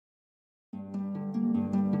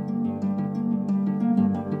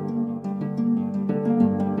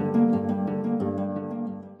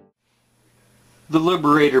The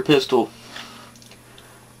Liberator pistol.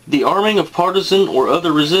 The arming of partisan or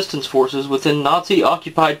other resistance forces within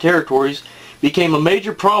Nazi-occupied territories became a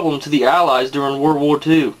major problem to the Allies during World War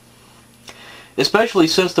II, especially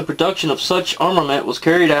since the production of such armament was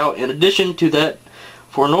carried out in addition to that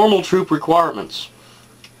for normal troop requirements.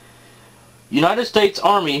 United States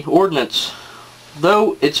Army Ordnance,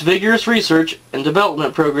 though its vigorous research and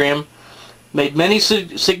development program made many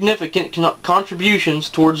significant contributions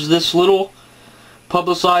towards this little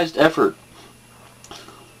publicized effort,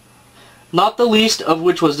 not the least of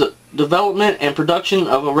which was the development and production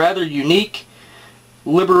of a rather unique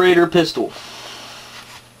Liberator pistol.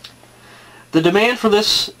 The demand for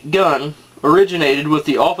this gun originated with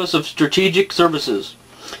the Office of Strategic Services,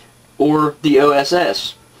 or the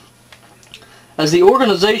OSS, as the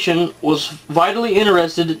organization was vitally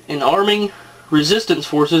interested in arming resistance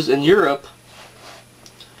forces in Europe.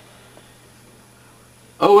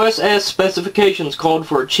 OSS specifications called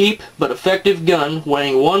for a cheap but effective gun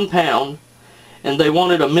weighing 1 pound, and they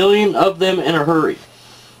wanted 1 million of them in a hurry.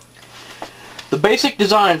 The basic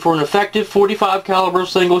design for an effective .45 caliber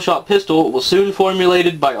single-shot pistol was soon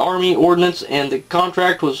formulated by Army Ordnance, and the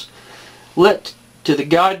contract was let to the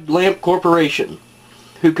Guide Lamp Corporation,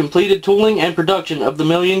 who completed tooling and production of the 1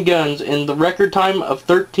 million guns in the record time of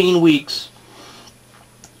 13 weeks.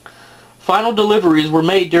 Final deliveries were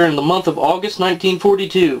made during the month of August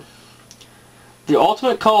 1942. The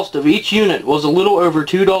ultimate cost of each unit was a little over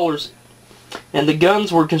 $2, and the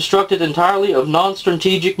guns were constructed entirely of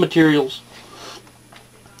non-strategic materials.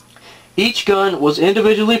 Each gun was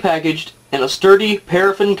individually packaged in a sturdy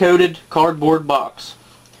paraffin-coated cardboard box.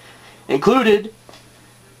 Included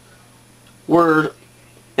were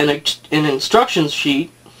an instructions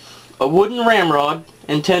sheet, a wooden ramrod,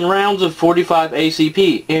 and 10 rounds of .45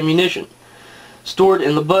 ACP ammunition stored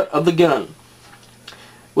in the butt of the gun.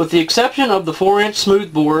 With the exception of the 4-inch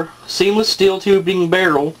smoothbore, seamless steel tubing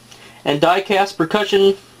barrel, and die-cast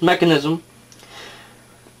percussion mechanism,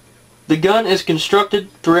 the gun is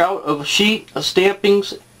constructed throughout of a sheet of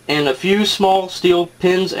stampings and a few small steel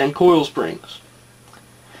pins and coil springs.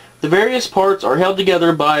 The various parts are held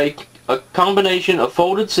together by a combination of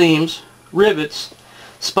folded seams, rivets,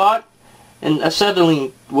 spot, and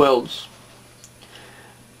acetylene welds.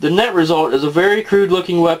 The net result is a very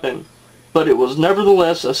crude-looking weapon, but it was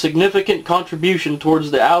nevertheless a significant contribution towards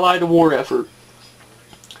the Allied war effort.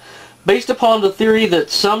 Based upon the theory that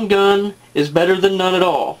some gun is better than none at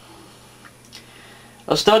all,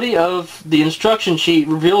 a study of the instruction sheet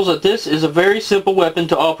reveals that this is a very simple weapon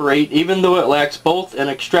to operate, even though it lacks both an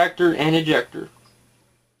extractor and ejector.